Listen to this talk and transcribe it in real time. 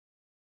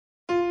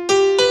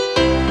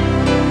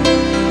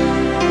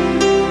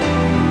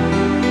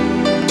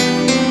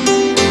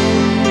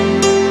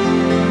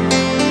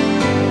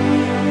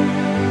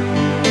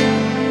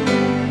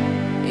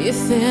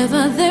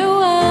ever there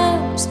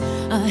was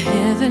a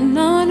heaven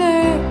on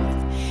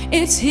earth,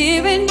 it's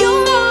here in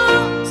your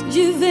arms.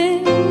 You've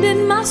ended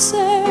my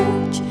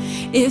search.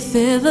 If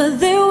ever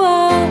there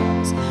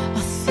was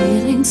a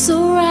feeling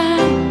so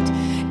right,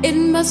 it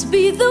must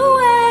be the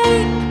way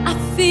I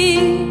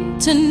feel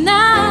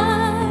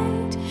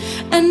tonight.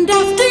 And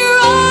after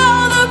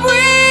all the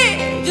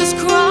bridges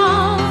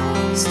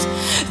crossed,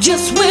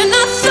 just when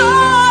I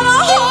thought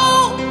all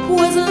hope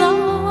was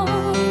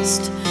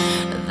lost,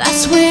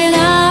 that's when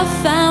I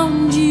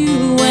found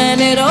you,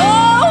 and it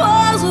all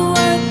was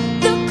worth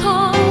the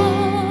cost.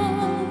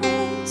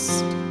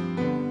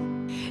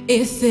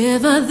 If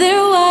ever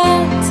there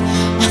was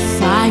a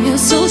fire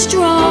so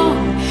strong,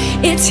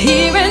 it's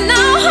here in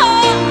our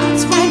hearts.